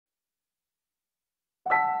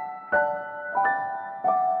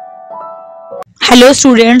Hello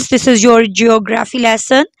students, this is your geography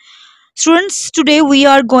lesson. Students, today we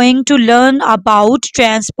are going to learn about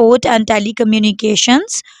transport and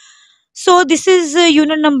telecommunications. So this is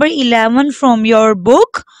unit number 11 from your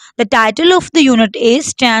book. The title of the unit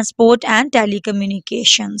is Transport and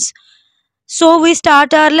Telecommunications. So we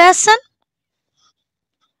start our lesson.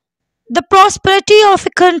 The prosperity of a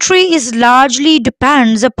country is largely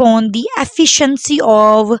depends upon the efficiency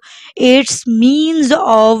of its means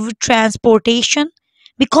of transportation,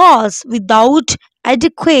 because without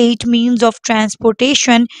adequate means of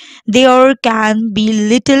transportation there can be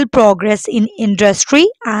little progress in industry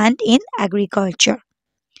and in agriculture.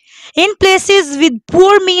 In places with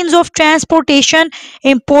poor means of transportation,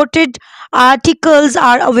 imported articles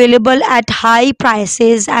are available at high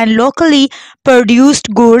prices and locally produced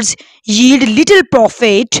goods yield little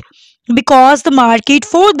profit because the market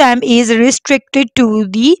for them is restricted to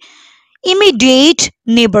the immediate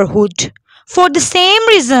neighborhood. For the same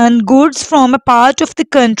reason, goods from a part of the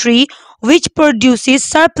country which produces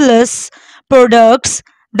surplus products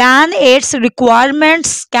than its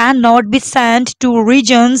requirements cannot be sent to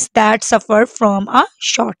regions that suffer from a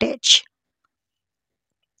shortage.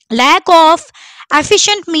 Lack of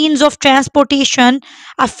efficient means of transportation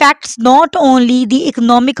affects not only the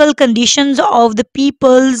economical conditions of the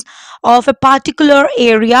peoples of a particular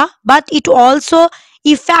area, but it also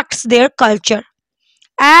affects their culture.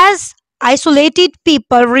 As isolated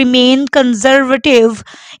people remain conservative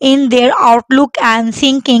in their outlook and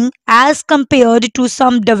thinking as compared to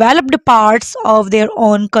some developed parts of their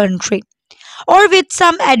own country or with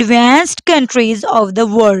some advanced countries of the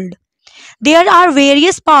world. There are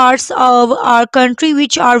various parts of our country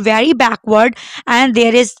which are very backward, and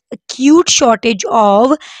there is acute shortage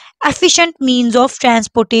of efficient means of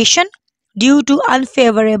transportation due to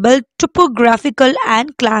unfavorable topographical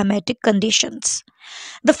and climatic conditions.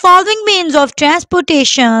 The following means of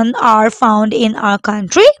transportation are found in our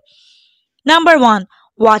country. Number 1,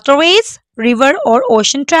 waterways, river or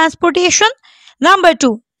ocean transportation. Number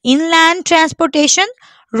 2, inland transportation,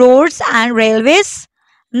 roads and railways.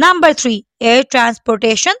 Number 3, air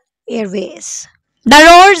transportation, airways. The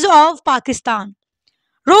roads of Pakistan.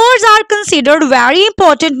 Roads are considered very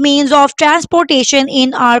important means of transportation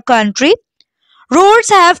in our country. Roads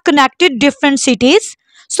have connected different cities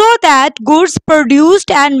so that goods produced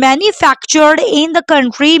and manufactured in the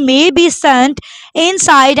country may be sent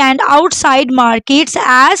inside and outside markets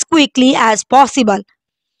as quickly as possible.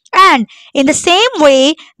 And in the same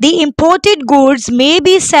way, the imported goods may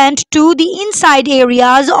be sent to the inside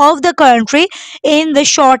areas of the country in the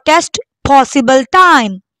shortest possible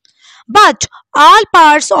time. But all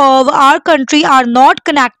parts of our country are not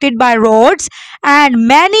connected by roads, and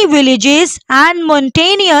many villages and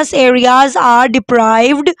mountainous areas are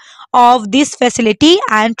deprived of this facility,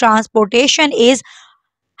 and transportation is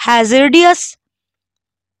hazardous,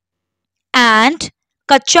 and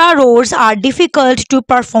kacha roads are difficult to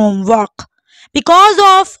perform work. Because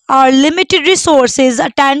of our limited resources,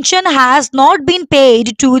 attention has not been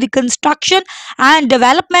paid to the construction and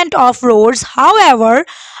development of roads. However,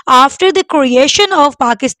 after the creation of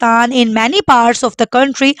Pakistan, in many parts of the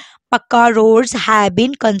country, Pakka roads have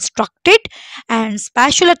been constructed and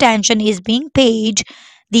special attention is being paid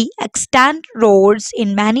the extant roads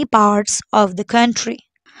in many parts of the country.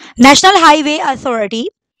 National Highway Authority.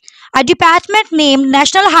 A department named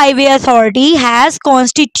National Highway Authority has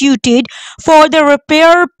constituted for the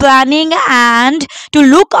repair, planning and to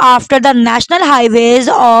look after the national highways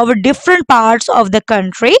of different parts of the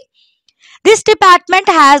country. This department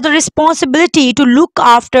has the responsibility to look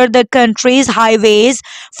after the country's highways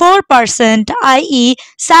 4%, i.e.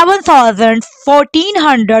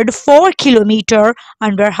 7,1404 km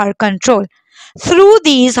under her control. Through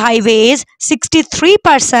these highways,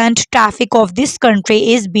 63% traffic of this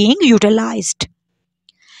country is being utilized.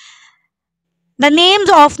 The names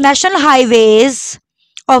of national highways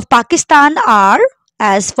of Pakistan are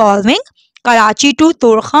as following: Karachi to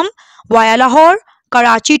Turkham via Lahore,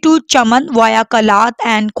 Karachi to Chaman via Kalat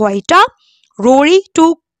and Quetta, Rori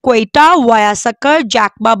to Quetta via Sakar,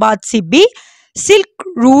 Jacobabad, Sibbi, Silk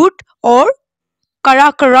Route or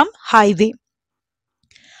Karakoram Highway.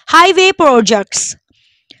 Highway projects: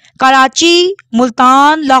 Karachi,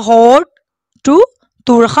 Multan, Lahore to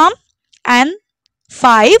Turkham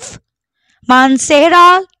N5,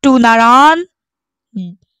 Mansehra to Naran,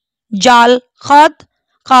 Jalkhad,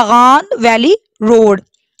 Khagan Valley Road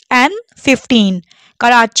N15,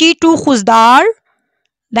 Karachi to Khuzdar,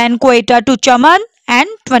 then Quetta to Chaman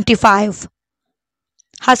N25,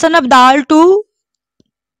 Hassan Abdal to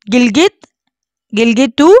Gilgit,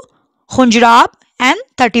 Gilgit to Khunjrab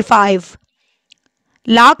N35,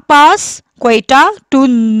 Lak Pass Quetta to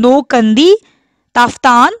Nokandi,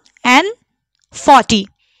 Taftan and 40.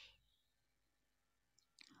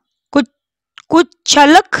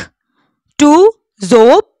 Kuchalak to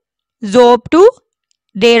Zob, Zob to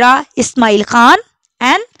Dera Ismail Khan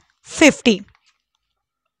and 50.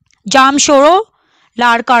 Jamshoro,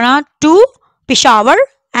 Ladkana to Peshawar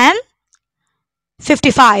and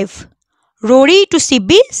 55. Rori to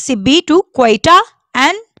Sibbi, Sibbi to Quetta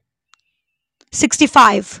and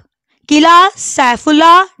 65. Kila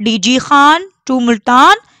Saifullah DG Khan to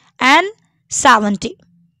Multan and 70.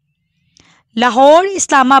 Lahore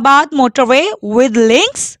Islamabad motorway with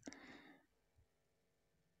links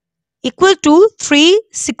equal to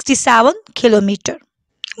 367 km.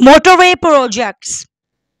 Motorway projects.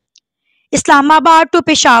 Islamabad to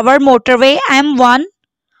Peshawar motorway M1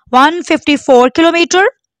 154 km.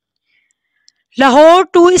 Lahore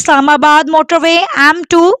to Islamabad motorway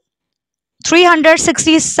M2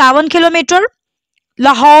 367 km.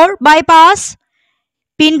 Lahore bypass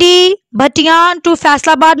Pindi Bhattiyan to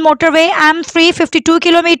Faisalabad motorway M3 52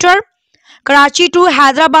 km. Karachi to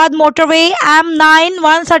Hyderabad motorway M9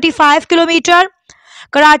 135 km.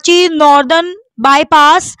 Karachi Northern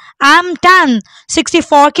bypass M10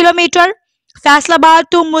 64 km. Faisalabad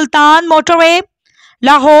to Multan motorway,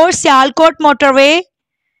 Lahore Sialkot motorway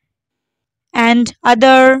and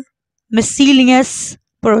other miscellaneous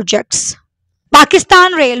projects.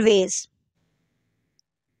 Pakistan Railways.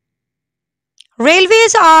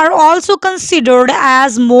 Railways are also considered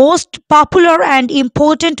as most popular and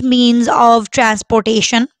important means of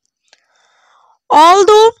transportation.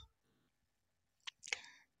 Although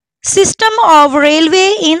system of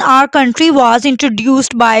railway in our country was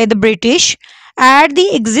introduced by the British, at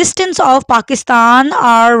the existence of Pakistan,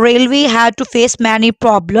 our railway had to face many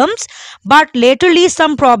problems, but latterly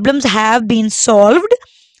some problems have been solved.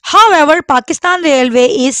 However, Pakistan Railway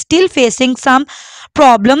is still facing some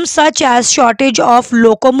problems such as shortage of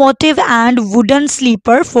locomotive and wooden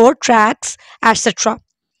sleeper for tracks, etc.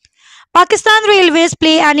 Pakistan Railways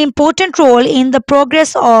play an important role in the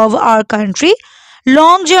progress of our country.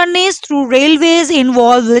 Long journeys through railways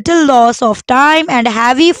involve little loss of time and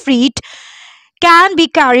heavy freight can be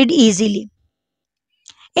carried easily.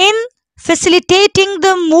 In facilitating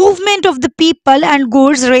the movement of the people and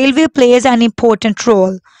goods, railway plays an important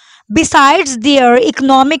role. Besides their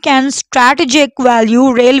economic and strategic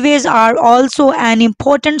value, railways are also an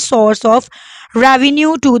important source of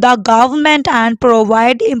revenue to the government and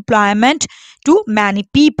provide employment to many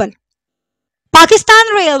people.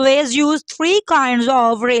 Pakistan Railways use three kinds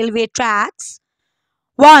of railway tracks.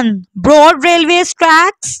 1. Broad railway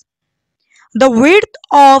tracks. The width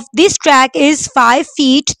of this track is 5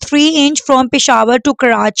 feet 3 inch from Peshawar to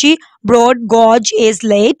Karachi. Broad gauge is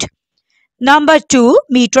laid. Number 2.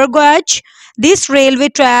 Meter gauge. This railway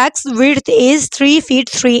track's width is 3 feet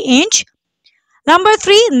 3 inch. Number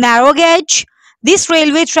 3. Narrow gauge. This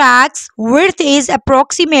railway track's width is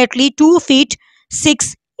approximately 2 feet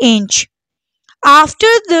 6 inch. After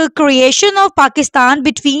the creation of Pakistan,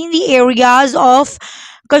 between the areas of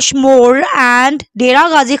Kashmir and Dera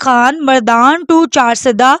Ghazi Khan, Mardan to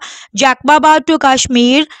Charsada, Jacobabad to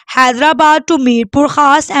Kashmir, Hyderabad to Mirpur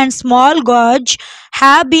Khas and small gauge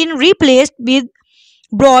have been replaced with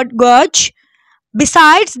broad gauge.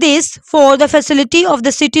 Besides this, for the facility of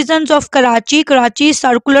the citizens of Karachi, Karachi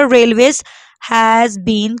Circular Railways has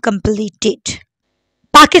been completed.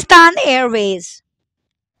 Pakistan Airways.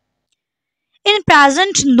 In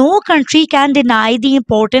present, no country can deny the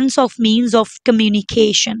importance of means of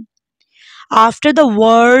communication. After the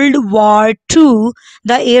World War II,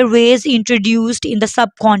 the airways introduced in the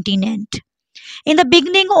subcontinent. In the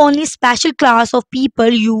beginning, only special class of people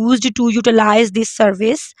used to utilize this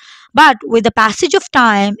service, but with the passage of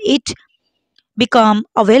time, it became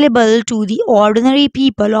available to the ordinary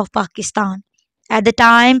people of Pakistan. At the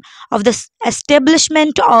time of the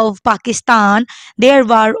establishment of Pakistan, there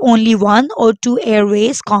were only one or two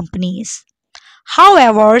airways companies.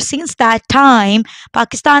 However, since that time,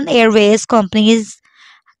 Pakistan Airways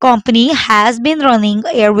company has been running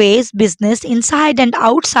airways business inside and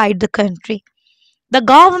outside the country. The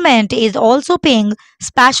government is also paying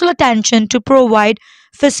special attention to provide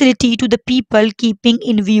facility to the people, keeping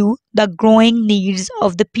in view the growing needs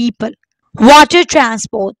of the people. Water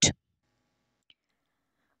transport.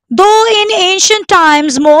 Though in ancient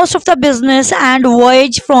times most of the business and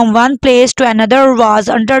voyage from one place to another was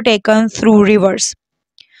undertaken through rivers.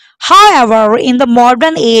 However, in the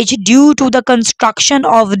modern age, due to the construction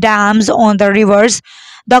of dams on the rivers,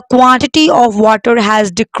 the quantity of water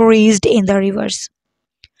has decreased in the rivers.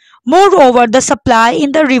 Moreover, the supply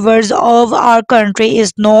in the rivers of our country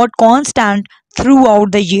is not constant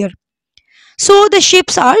throughout the year. So the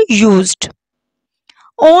ships are used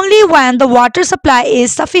only when the water supply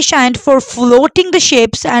is sufficient for floating the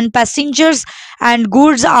ships and passengers and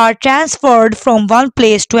goods are transferred from one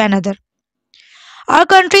place to another. Our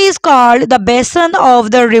country is called the basin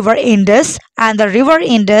of the river Indus, and the river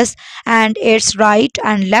Indus and its right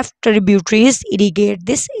and left tributaries irrigate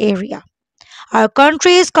this area. Our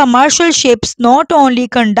country's commercial ships not only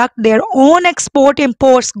conduct their own export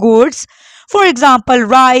imports goods, for example,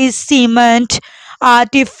 rice, cement,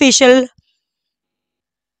 artificial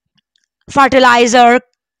fertilizer,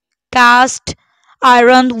 cast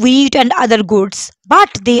iron, wheat, and other goods, but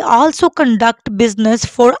they also conduct business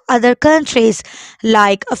for other countries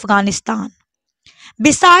like Afghanistan.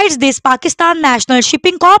 Besides this, Pakistan National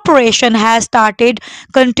Shipping Corporation has started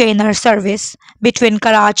container service between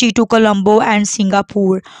Karachi to Colombo and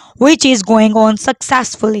Singapore, which is going on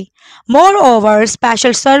successfully. Moreover,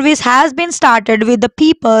 special service has been started with the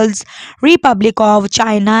People's Republic of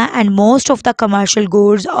China, and most of the commercial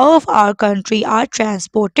goods of our country are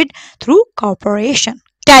transported through corporation.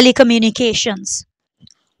 Telecommunications.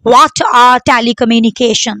 What are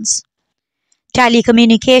telecommunications?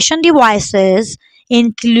 Telecommunication devices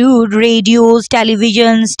include radios,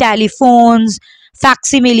 televisions, telephones,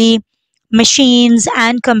 facsimile machines,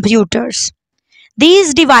 and computers.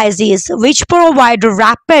 These devices, which provide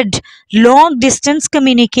rapid, long distance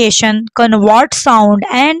communication, convert sound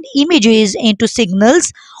and images into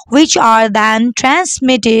signals, which are then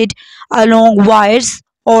transmitted along wires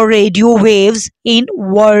or radio waves in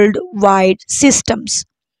worldwide systems.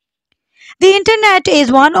 The internet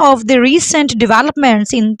is one of the recent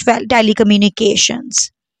developments in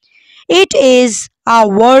telecommunications. It is a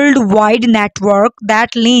worldwide network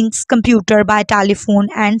that links computer by telephone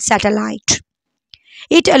and satellite.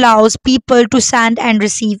 It allows people to send and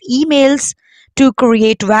receive emails, to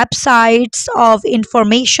create websites of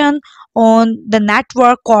information on the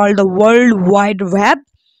network called the World Wide Web,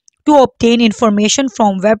 to obtain information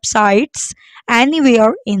from websites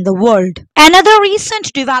anywhere in the world. Another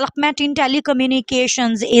recent development in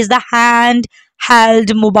telecommunications is the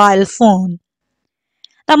handheld mobile phone.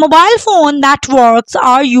 The mobile phone networks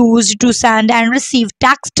are used to send and receive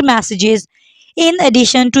text messages in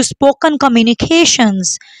addition to spoken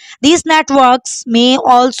communications. These networks may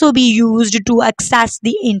also be used to access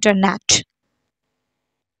the internet.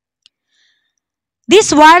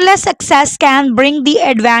 This wireless access can bring the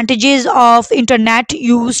advantages of internet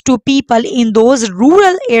use to people in those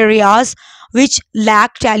rural areas which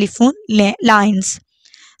lack telephone lines.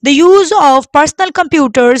 The use of personal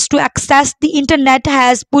computers to access the internet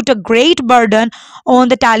has put a great burden on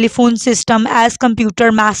the telephone system as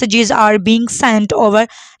computer messages are being sent over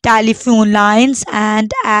telephone lines and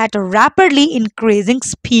at rapidly increasing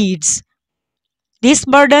speeds. This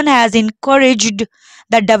burden has encouraged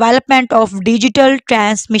the development of digital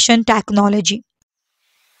transmission technology.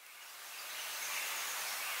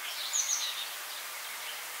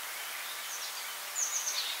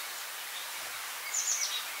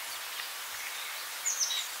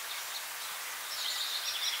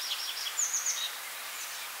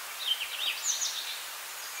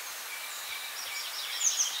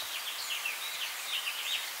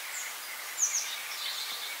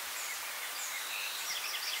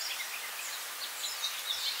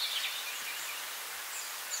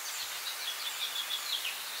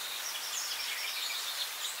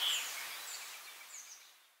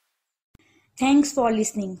 Thanks for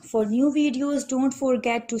listening. For new videos, don't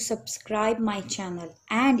forget to subscribe my channel.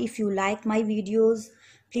 And if you like my videos,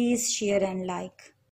 please share and like.